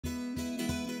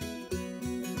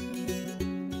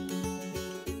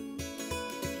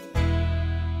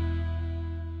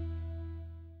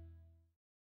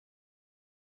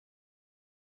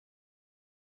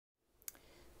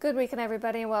Good weekend,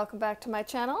 everybody, and welcome back to my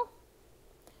channel.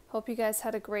 Hope you guys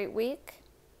had a great week.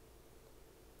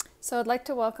 So I'd like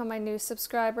to welcome my new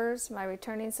subscribers, my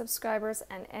returning subscribers,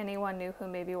 and anyone new who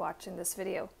may be watching this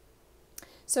video.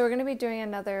 So we're going to be doing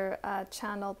another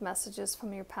channeled messages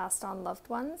from your passed on loved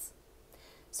ones.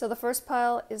 So the first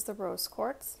pile is the rose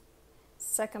quartz,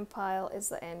 second pile is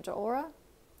the angel aura,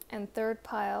 and third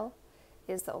pile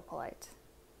is the opalite.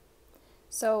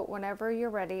 So whenever you're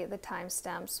ready, the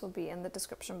timestamps will be in the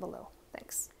description below.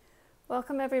 Thanks.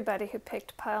 Welcome everybody who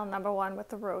picked pile number 1 with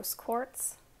the rose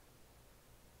quartz.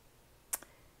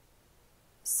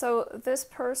 So this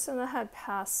person that had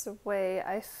passed away,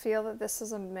 I feel that this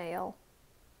is a male.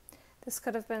 This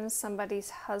could have been somebody's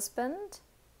husband.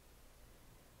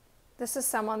 This is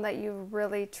someone that you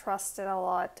really trusted a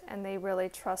lot and they really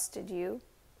trusted you.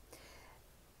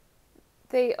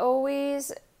 They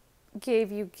always gave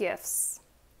you gifts.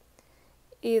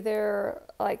 Either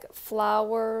like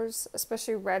flowers,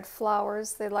 especially red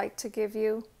flowers they like to give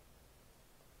you.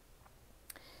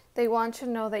 They want you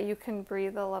to know that you can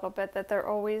breathe a little bit, that they're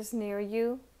always near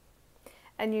you,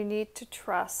 and you need to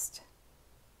trust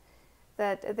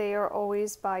that they are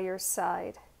always by your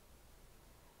side.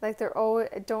 Like they're always,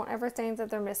 don't ever think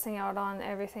that they're missing out on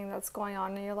everything that's going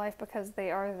on in your life, because they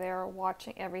are there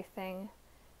watching everything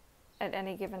at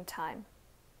any given time.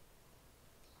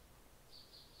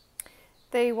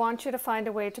 They want you to find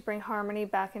a way to bring harmony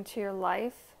back into your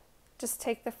life. Just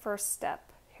take the first step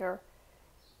here.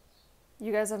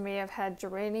 You guys may have had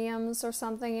geraniums or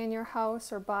something in your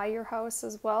house or by your house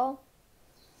as well.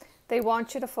 They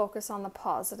want you to focus on the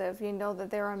positive. You know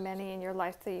that there are many in your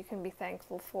life that you can be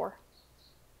thankful for.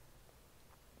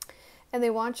 And they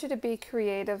want you to be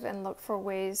creative and look for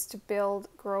ways to build,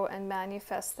 grow, and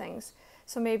manifest things.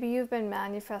 So maybe you've been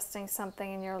manifesting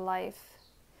something in your life,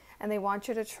 and they want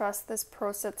you to trust this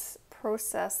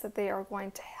process that they are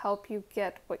going to help you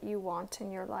get what you want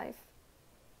in your life.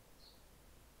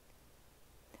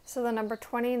 So the number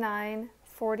 29,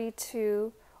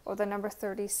 42, or the number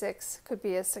 36 could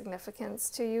be a significance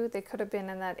to you. They could have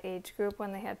been in that age group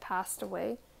when they had passed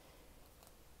away.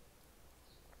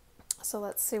 So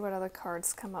let's see what other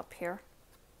cards come up here.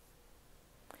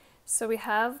 So we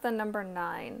have the number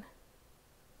 9.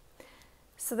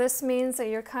 So this means that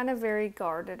you're kind of very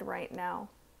guarded right now.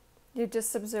 You're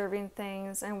just observing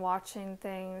things and watching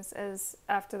things as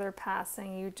after they're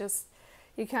passing.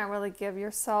 You can't really give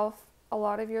yourself a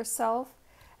lot of yourself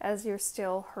as you're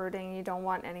still hurting. You don't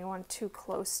want anyone too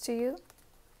close to you.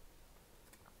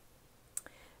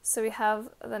 So we have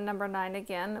the number 9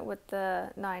 again with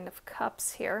the 9 of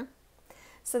Cups here.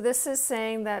 So this is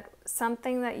saying that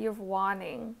something that you're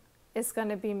wanting is going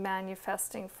to be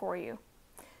manifesting for you.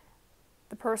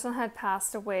 The person had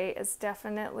passed away is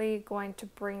definitely going to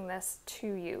bring this to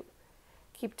you.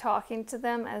 Keep talking to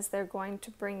them as they're going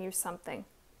to bring you something.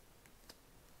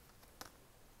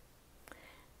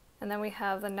 And then we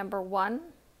have the number 1.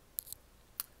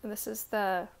 And this is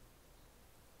the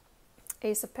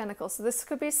Ace of Pentacles. So this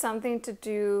could be something to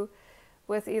do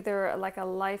with either like a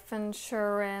life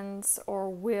insurance or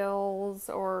wills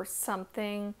or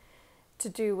something to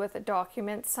do with a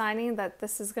document signing, that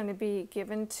this is going to be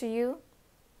given to you.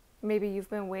 Maybe you've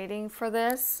been waiting for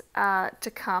this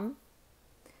to come.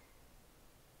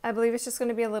 I believe it's just going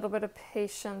to be a little bit of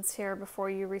patience here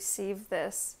before you receive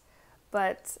this.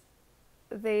 But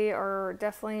they are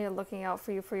definitely looking out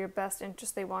for you, for your best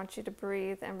interest. They want you to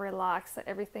breathe and relax, that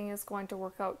everything is going to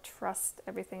work out. Trust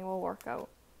everything will work out.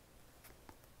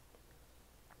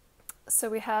 So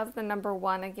we have the number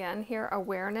 1 again here,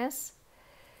 awareness.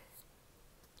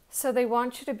 So they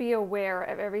want you to be aware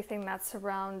of everything that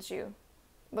surrounds you.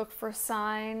 Look for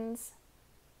signs,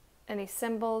 any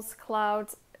symbols,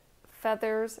 clouds,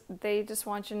 feathers. They just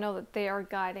want you to know that they are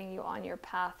guiding you on your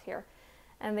path here.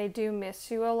 And they do miss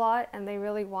you a lot, and they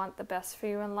really want the best for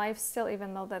you in life still,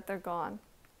 even though that they're gone.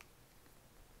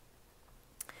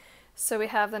 So we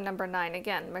have the number 9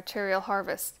 again, material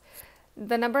harvest.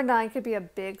 The number 9 could be a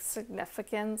big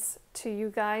significance to you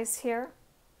guys here.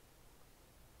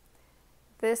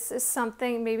 This is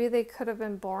something, maybe they could have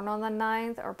been born on the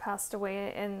 9th or passed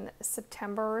away in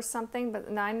September or something,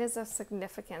 but 9 is a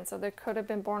significance. So they could have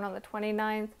been born on the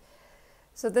 29th.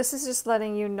 So this is just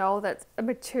letting you know that a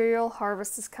material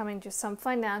harvest is coming to you. Some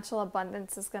financial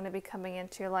abundance is going to be coming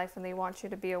into your life, and they want you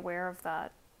to be aware of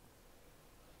that.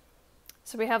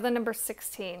 So we have the number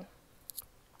 16,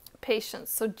 patience.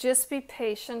 So just be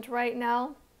patient right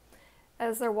now,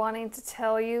 as they're wanting to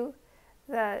tell you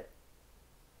that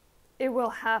it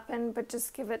will happen, but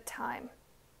just give it time.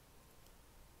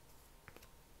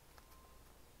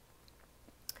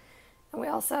 And we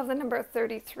also have the number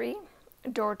 33,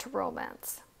 door to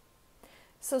romance.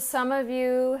 So some of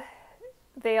you,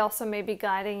 they also may be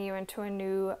guiding you into a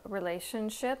new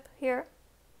relationship here,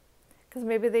 because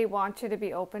maybe they want you to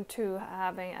be open to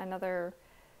having another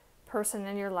person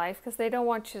in your life, because they don't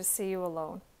want you to see you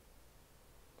alone.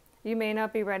 You may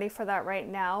not be ready for that right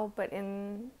now, but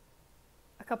in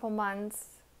a couple months,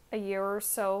 a year or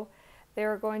so,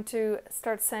 they're going to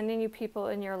start sending you people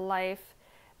in your life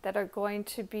that are going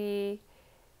to be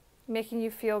making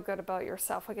you feel good about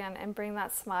yourself again and bring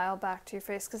that smile back to your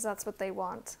face, because that's what they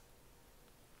want.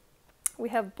 We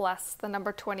have blessed, the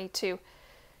number 22.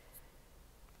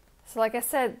 So like I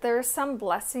said, there are some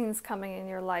blessings coming in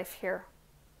your life here.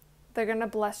 They're going to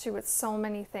bless you with so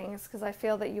many things, because I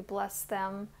feel that you bless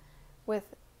them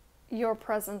with your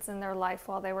presence in their life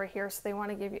while they were here. So they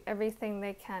want to give you everything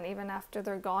they can. Even after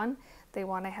they're gone, they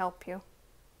want to help you.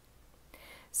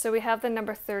 So we have the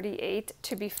number 38,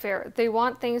 to be fair. They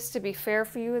want things to be fair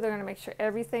for you. They're going to make sure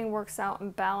everything works out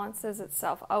and balances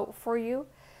itself out for you.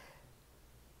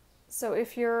 So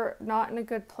if you're not in a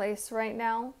good place right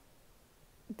now,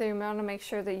 they want to make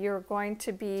sure that you're going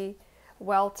to be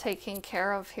well taken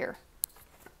care of here.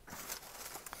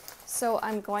 So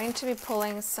I'm going to be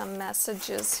pulling some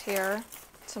messages here,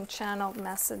 some channeled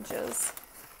messages.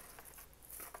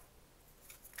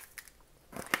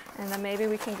 And then maybe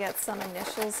we can get some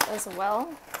initials as well.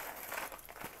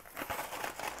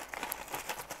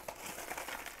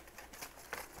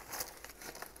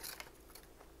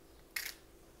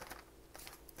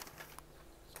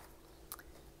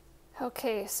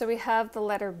 Okay, so we have the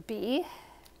letter B.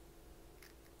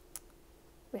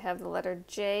 We have the letter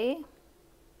J,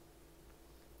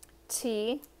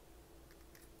 T,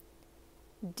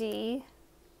 D,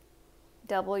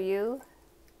 W.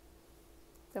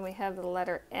 Then we have the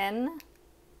letter N,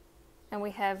 and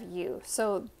we have U.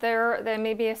 So there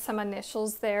may be some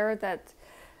initials there that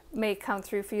may come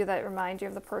through for you that remind you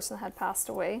of the person that had passed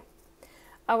away.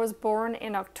 I was born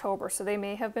in October, so they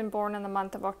may have been born in the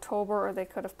month of October, or they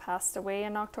could have passed away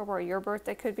in October, or your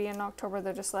birthday could be in October.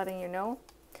 They're just letting you know.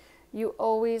 You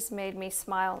always made me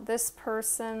smile. This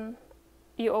person,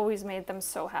 you always made them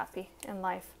so happy in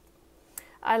life.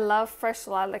 I love fresh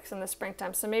lilacs in the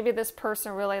springtime. So maybe this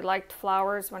person really liked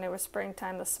flowers when it was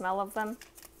springtime, the smell of them.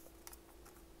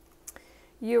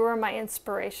 You were my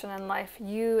inspiration in life.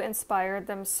 You inspired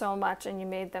them so much, and you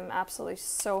made them absolutely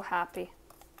so happy.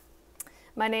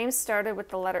 My name started with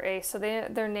the letter A, so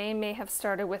their name may have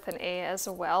started with an A as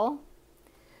well.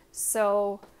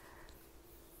 So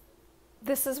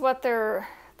this is what the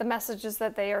messages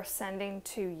that they are sending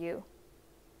to you.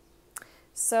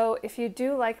 So if you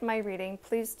do like my reading,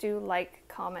 please do like,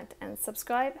 comment, and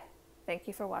subscribe. Thank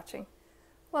you for watching.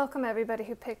 Welcome everybody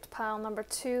who picked pile number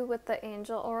 2 with the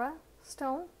Angel Aura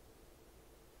stone.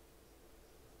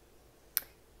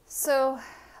 So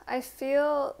I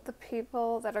feel the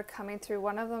people that are coming through,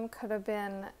 one of them could have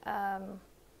been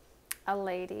a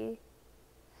lady.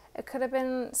 It could have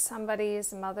been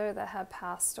somebody's mother that had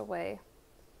passed away.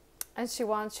 And she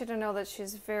wants you to know that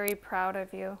she's very proud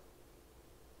of you.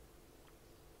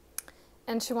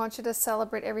 And she wants you to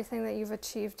celebrate everything that you've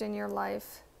achieved in your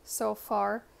life so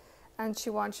far. And she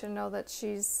wants you to know that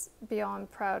she's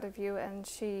beyond proud of you, and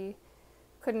she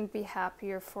couldn't be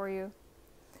happier for you.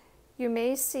 You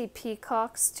may see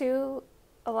peacocks too,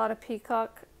 a lot of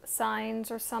peacock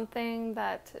signs or something,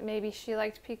 that maybe she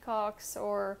liked peacocks,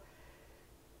 or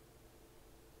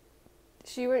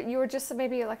you were just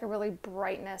maybe like a really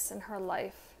brightness in her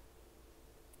life.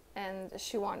 And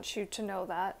she wants you to know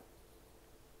that.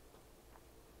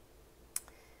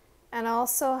 And I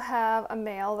also have a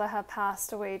male that had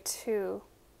passed away too.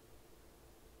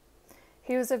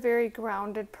 He was a very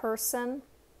grounded person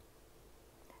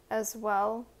as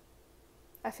well.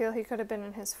 I feel he could have been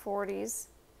in his 40s.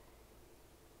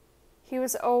 He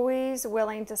was always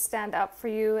willing to stand up for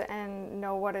you and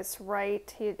know what is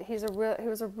right. He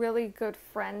was a really good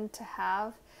friend to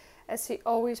have, as he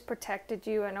always protected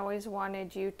you and always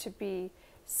wanted you to be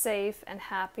safe and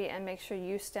happy, and make sure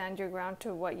you stand your ground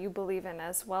to what you believe in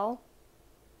as well.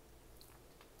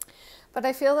 But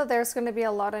I feel that there's going to be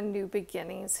a lot of new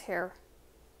beginnings here.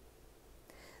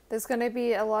 There's going to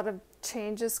be a lot of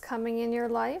changes coming in your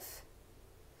life,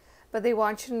 but they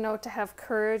want you to know to have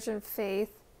courage and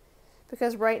faith,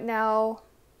 because right now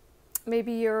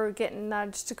maybe you're getting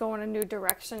nudged to go in a new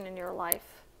direction in your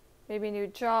life. Maybe a new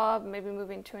job, maybe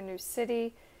moving to a new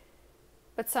city,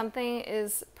 but something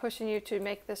is pushing you to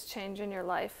make this change in your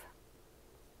life.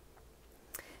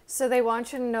 So they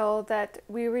want you to know that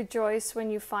we rejoice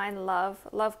when you find love.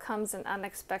 Love comes in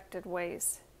unexpected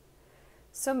ways.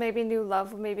 So maybe new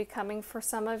love may be coming for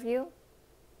some of you.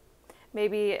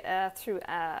 maybe through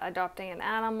adopting an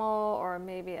animal, or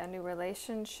maybe a new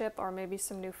relationship, or maybe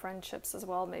some new friendships as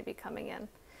well may be coming in.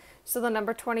 So the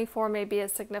number 24 may be a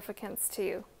significance to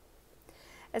you.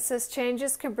 It says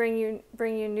changes can bring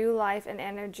you new life and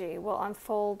energy will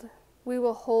unfold. We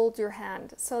will hold your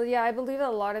hand. So yeah, I believe that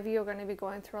a lot of you are going to be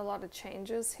going through a lot of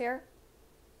changes here.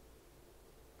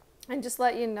 And just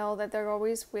let you know that they're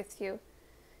always with you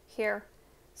here.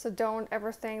 So don't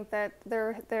ever think that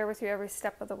they're there with you every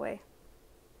step of the way.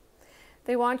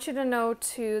 They want you to know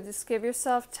to just give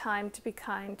yourself time to be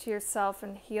kind to yourself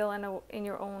and heal in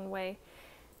your own way.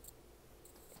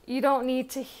 You don't need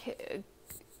to...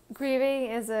 Grieving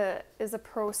is a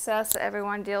process that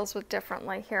everyone deals with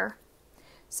differently here.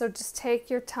 So just take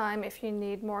your time if you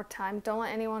need more time. Don't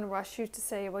let anyone rush you to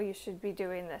say, well, you should be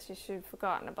doing this. You should have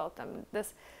forgotten about them.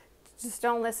 Just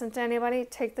don't listen to anybody.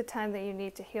 Take the time that you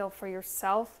need to heal for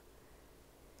yourself.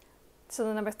 So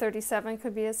the number 37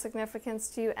 could be a significance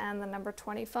to you, and the number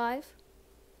 25.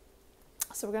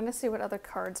 So we're going to see what other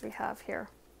cards we have here.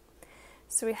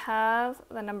 So we have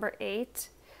the number 8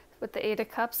 with the 8 of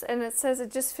Cups, and it says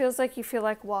it just feels like you feel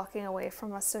like walking away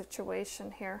from a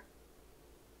situation here.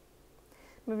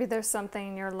 Maybe there's something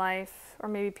in your life, or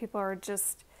maybe people are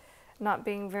just not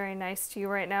being very nice to you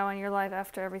right now in your life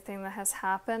after everything that has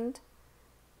happened.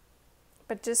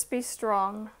 But just be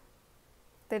strong.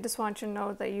 They just want you to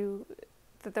know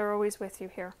that they're always with you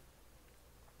here.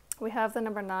 We have the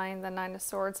number 9, the 9 of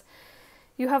Swords.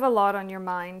 You have a lot on your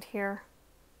mind here.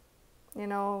 You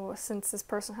know, since this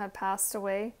person had passed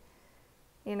away,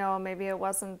 you know, maybe it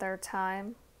wasn't their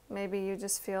time. Maybe you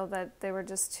just feel that they were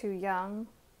just too young.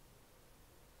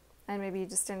 And maybe you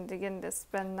just didn't begin to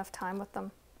spend enough time with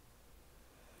them.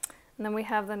 And then we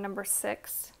have the number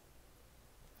 6.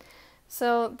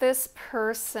 So this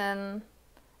person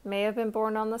may have been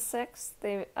born on the 6th.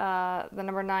 The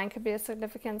number 9 could be a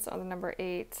significance, or the number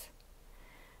 8.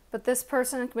 But this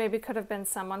person maybe could have been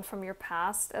someone from your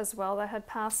past as well that had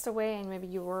passed away, and maybe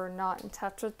you were not in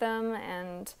touch with them,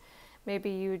 and maybe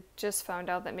you just found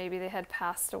out that maybe they had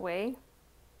passed away.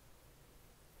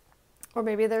 Or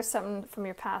maybe there's something from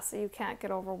your past that you can't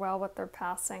get over well with their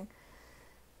passing.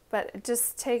 But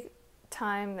just take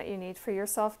time that you need for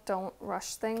yourself. Don't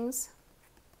rush things.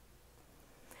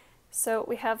 So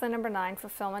we have the number 9,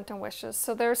 fulfillment and wishes.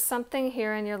 So there's something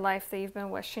here in your life that you've been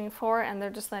wishing for, and they're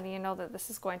just letting you know that this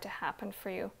is going to happen for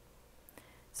you.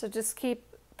 So just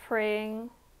keep praying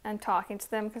and talking to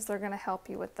them, because they're going to help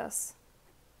you with this.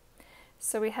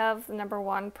 So we have the number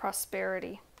 1,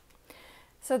 prosperity.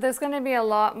 So there's going to be a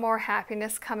lot more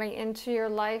happiness coming into your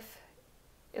life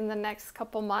in the next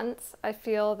couple months. I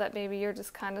feel that maybe you're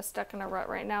just kind of stuck in a rut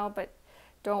right now, but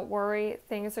don't worry.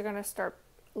 Things are going to start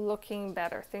looking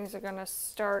better. Things are going to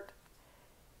start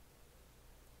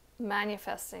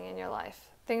manifesting in your life.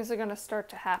 Things are going to start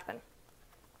to happen.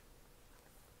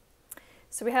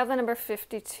 So we have the number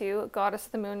 52, Goddess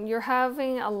of the Moon. You're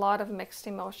having a lot of mixed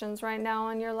emotions right now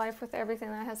in your life with everything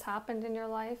that has happened in your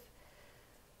life.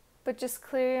 But just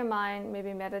clear your mind,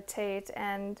 maybe meditate,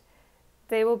 and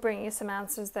they will bring you some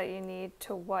answers that you need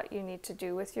to what you need to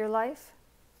do with your life.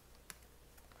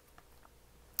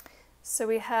 So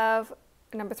we have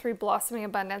number 3, blossoming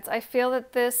abundance. I feel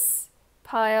that this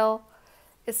pile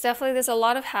is definitely, there's a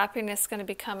lot of happiness going to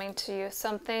be coming to you,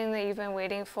 something that you've been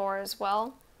waiting for as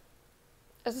well.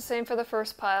 It's the same for the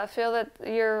first pile. I feel that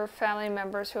your family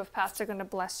members who have passed are going to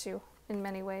bless you in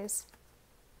many ways.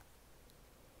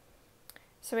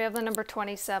 So we have the number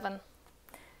 27.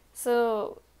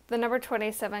 So the number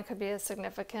 27 could be a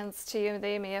significance to you.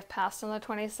 They may have passed on the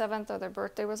 27th, or their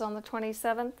birthday was on the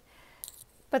 27th.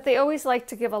 But they always like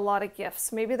to give a lot of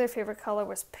gifts. Maybe their favorite color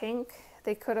was pink.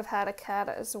 They could have had a cat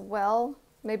as well.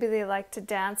 Maybe they like to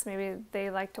dance. Maybe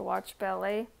they like to watch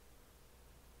ballet.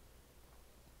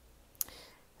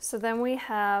 So then we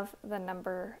have the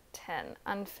number 10,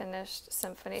 unfinished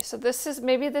symphony. So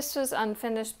maybe this was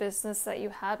unfinished business that you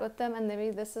had with them, and maybe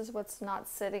this is what's not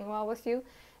sitting well with you.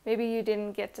 Maybe you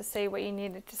didn't get to say what you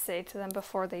needed to say to them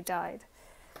before they died.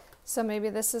 So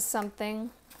maybe this is something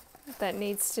that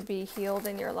needs to be healed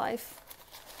in your life.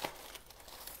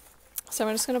 So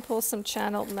I'm just going to pull some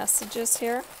channeled messages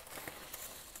here.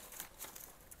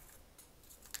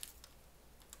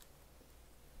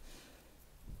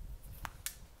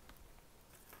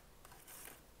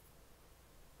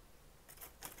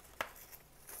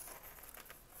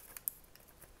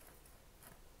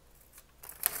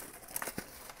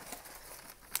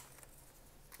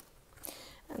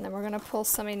 And then we're going to pull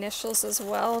some initials as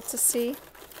well to see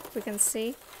if we can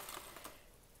see.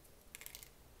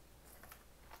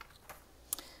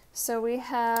 So we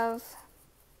have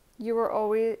You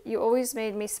always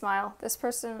made me smile. This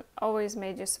person always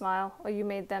made you smile, or you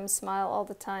made them smile all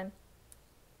the time.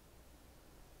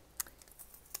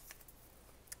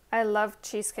 I love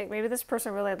cheesecake. Maybe this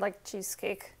person really liked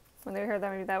cheesecake. When they heard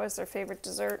that, maybe that was their favorite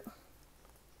dessert.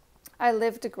 I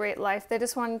lived a great life. They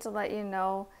just wanted to let you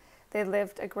know they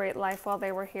lived a great life while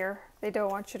they were here. They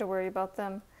don't want you to worry about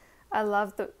them. I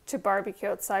love to barbecue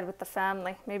outside with the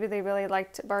family. Maybe they really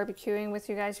liked barbecuing with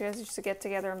you guys. You guys used to get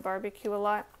together and barbecue a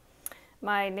lot.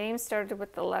 My name started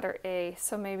with the letter A,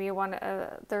 so maybe you want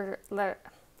their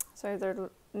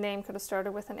name could have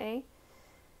started with an A.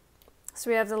 So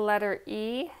we have the letter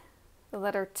E, the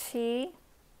letter T,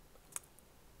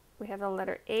 we have the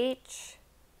letter H,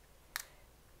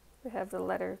 we have the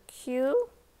letter Q,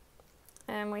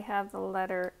 and we have the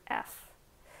letter F.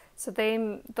 So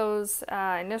those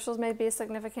initials may be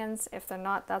significant. If they're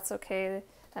not, that's okay.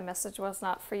 That message was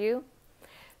not for you.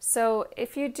 So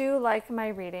if you do like my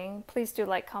reading, please do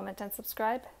like, comment, and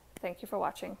subscribe. Thank you for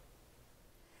watching.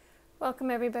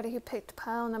 Welcome everybody who picked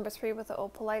pile number 3 with the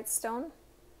opalite stone.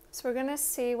 So we're going to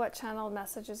see what channeled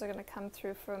messages are going to come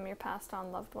through from your passed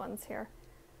on loved ones here.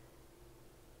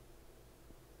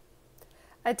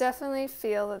 I definitely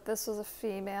feel that this was a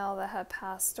female that had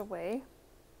passed away.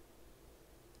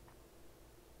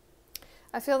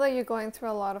 I feel that you're going through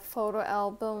a lot of photo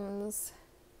albums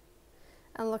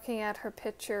and looking at her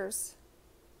pictures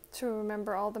to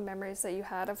remember all the memories that you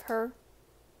had of her.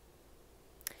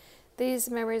 These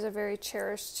memories are very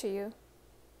cherished to you.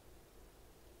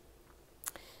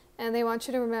 And they want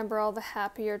you to remember all the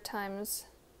happier times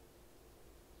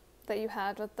that you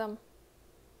had with them.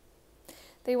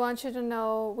 They want you to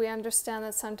know, we understand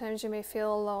that sometimes you may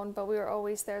feel alone, but we were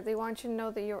always there. They want you to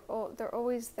know that they're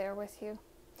always there with you.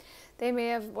 You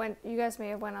guys may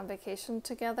have went on vacation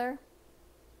together.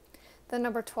 The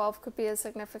number 12 could be a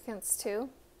significance too.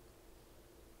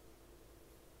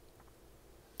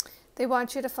 They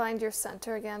want you to find your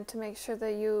center again, to make sure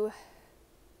that you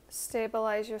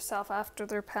stabilize yourself after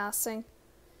their passing,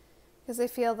 because they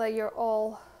feel that you're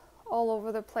all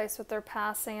over the place with their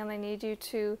passing, and they need you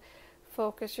to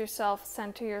focus yourself,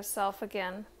 center yourself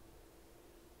again.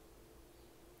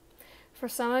 For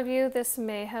some of you, this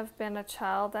may have been a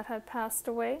child that had passed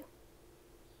away,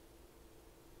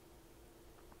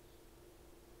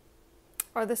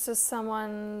 or this is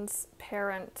someone's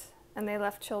parent and they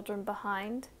left children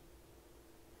behind.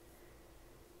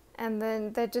 And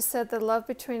then they just said the love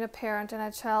between a parent and a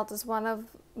child is one of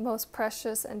the most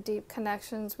precious and deep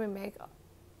connections we make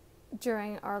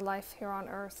during our life here on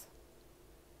earth.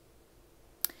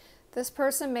 This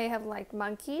person may have liked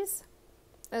monkeys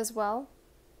as well.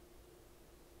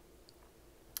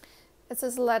 It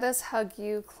says, let us hug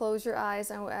you, close your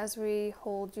eyes, and as we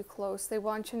hold you close. They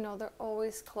want you to know they're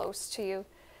always close to you.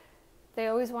 They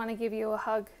always want to give you a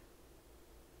hug.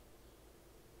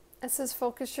 It says,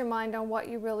 focus your mind on what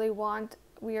you really want.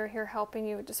 We are here helping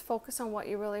you. Just focus on what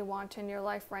you really want in your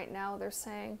life right now, they're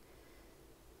saying,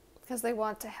 because they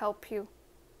want to help you.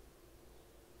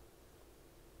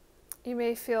 You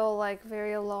may feel like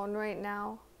very alone right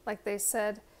now, like they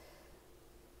said,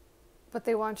 but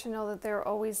they want you to know that they're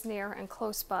always near and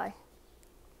close by.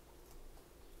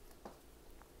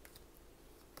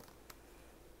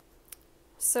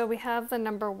 So we have the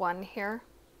number 1 here.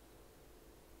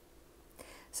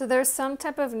 So there's some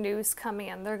type of news coming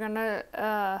in. They're going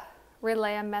to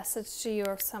relay a message to you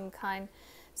of some kind.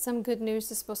 Some good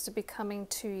news is supposed to be coming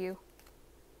to you.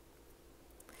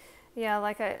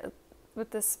 Yeah,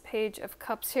 with this Page of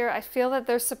Cups here, I feel that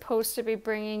they're supposed to be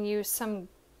bringing you some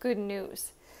good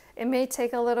news. It may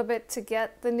take a little bit to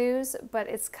get the news, but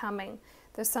it's coming.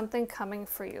 There's something coming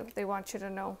for you. They want you to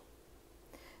know.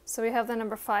 So we have the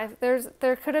number 5.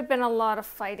 There could have been a lot of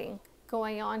fighting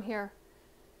going on here.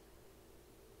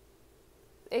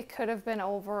 It could have been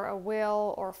over a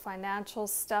will or financial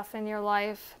stuff in your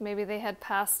life. Maybe they had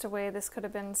passed away. This could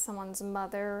have been someone's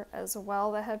mother as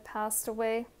well that had passed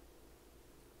away.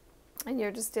 And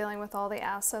you're just dealing with all the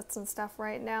assets and stuff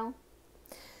right now.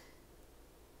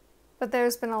 But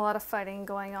there's been a lot of fighting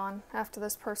going on after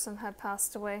this person had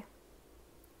passed away.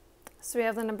 So we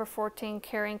have the number 14,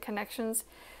 carrying connections.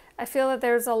 I feel that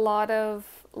there's a lot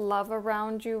of love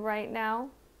around you right now.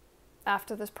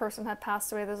 After this person had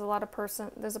passed away, there's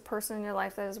a person in your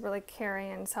life that is really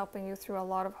caring and is helping you through a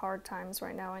lot of hard times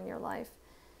right now in your life.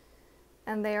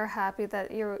 And they are happy that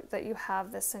you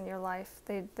have this in your life.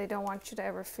 They don't want you to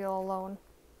ever feel alone.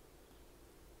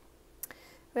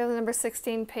 We have the number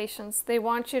 16, patience. They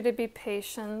want you to be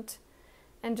patient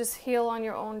and just heal on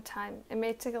your own time. It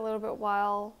may take a little bit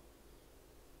while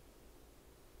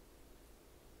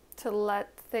to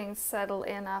let things settle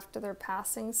in after their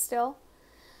passing still.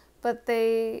 but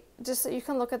they just, you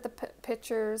can look at the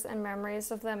pictures and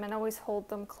memories of them and always hold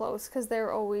them close, because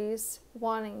they're always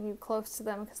wanting you close to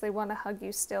them, because they want to hug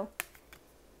you still.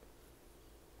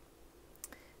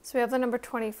 So we have the number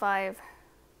 25,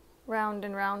 round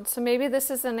and round. So maybe this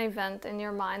is an event in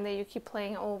your mind that you keep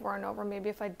playing over and over. Maybe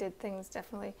if I did things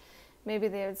differently, maybe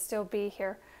they would still be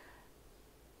here.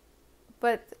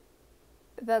 But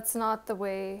that's not the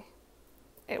way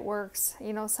it works.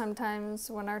 You know,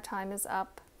 sometimes when our time is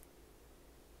up,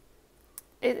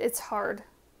 it's hard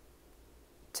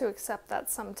to accept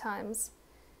that sometimes.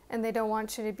 And they don't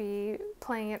want you to be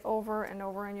playing it over and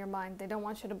over in your mind. They don't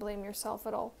want you to blame yourself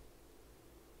at all.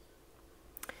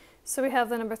 So we have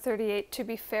the number 38, to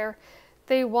be fair.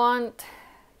 You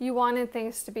wanted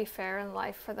things to be fair in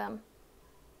life for them.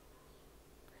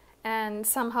 And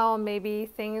somehow maybe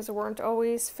things weren't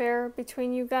always fair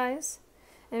between you guys.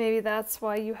 And maybe that's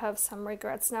why you have some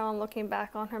regrets now on looking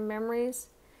back on her memories.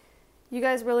 You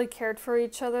guys really cared for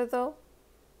each other though.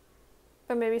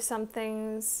 But maybe some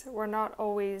things were not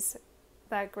always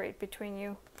that great between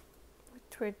you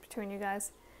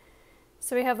guys.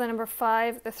 So we have the number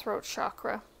 5, the throat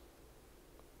chakra.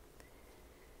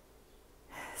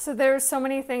 So there's so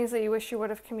many things that you wish you would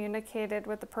have communicated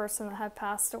with the person that had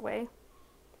passed away.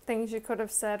 Things you could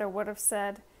have said or would have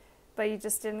said, but you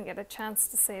just didn't get a chance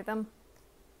to say them.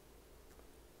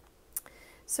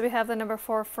 So we have the number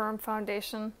 4, firm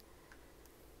foundation.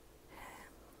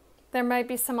 There might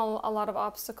be a lot of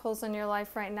obstacles in your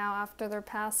life right now after their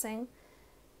passing,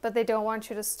 but they don't want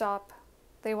you to stop.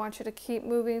 They want you to keep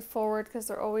moving forward, because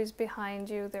they're always behind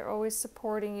you. They're always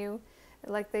supporting you.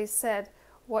 Like they said,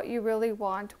 what you really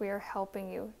want, we are helping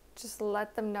you. Just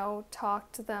let them know,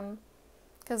 talk to them,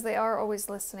 because they are always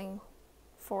listening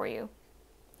for you.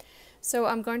 So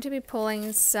I'm going to be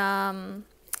pulling some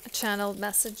channeled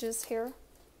messages here.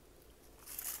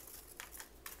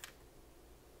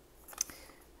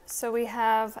 So we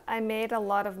have, I made a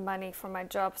lot of money from my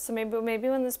job. So maybe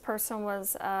when this person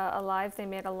was alive, they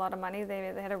made a lot of money.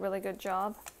 They had a really good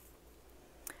job.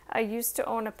 I used to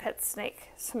own a pet snake.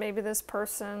 So maybe this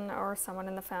person or someone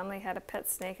in the family had a pet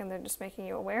snake and they're just making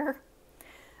you aware.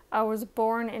 I was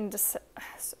born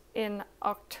in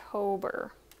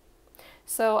October.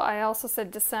 So I also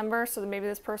said December, so maybe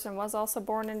this person was also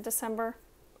born in December.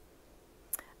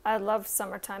 I love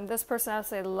summertime. This person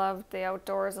actually loved the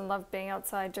outdoors and loved being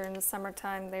outside during the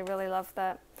summertime. They really loved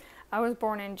that. I was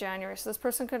born in January, so this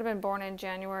person could have been born in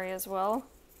January as well.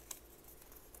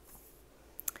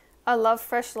 I love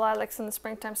fresh lilacs in the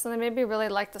springtime, so they maybe really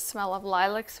like the smell of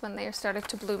lilacs when they started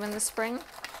to bloom in the spring.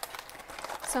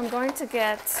 So I'm going to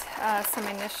get some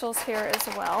initials here as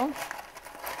well.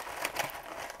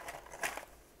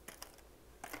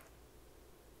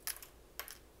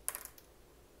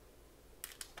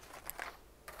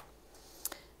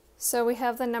 So we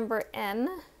have the number N,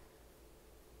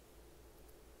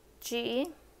 G,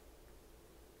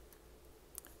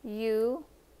 U,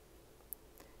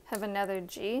 have another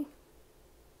G.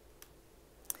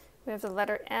 We have the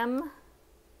letter M,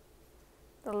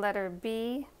 the letter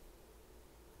B,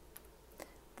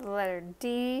 the letter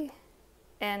D,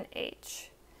 and H.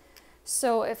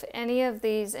 So if any of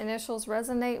these initials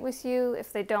resonate with you,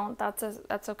 if they don't,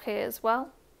 that's okay as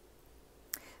well.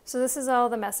 So this is all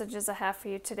the messages I have for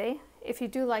you today. If you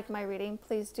do like my reading,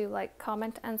 please do like,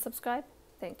 comment, and subscribe.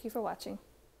 Thank you for watching.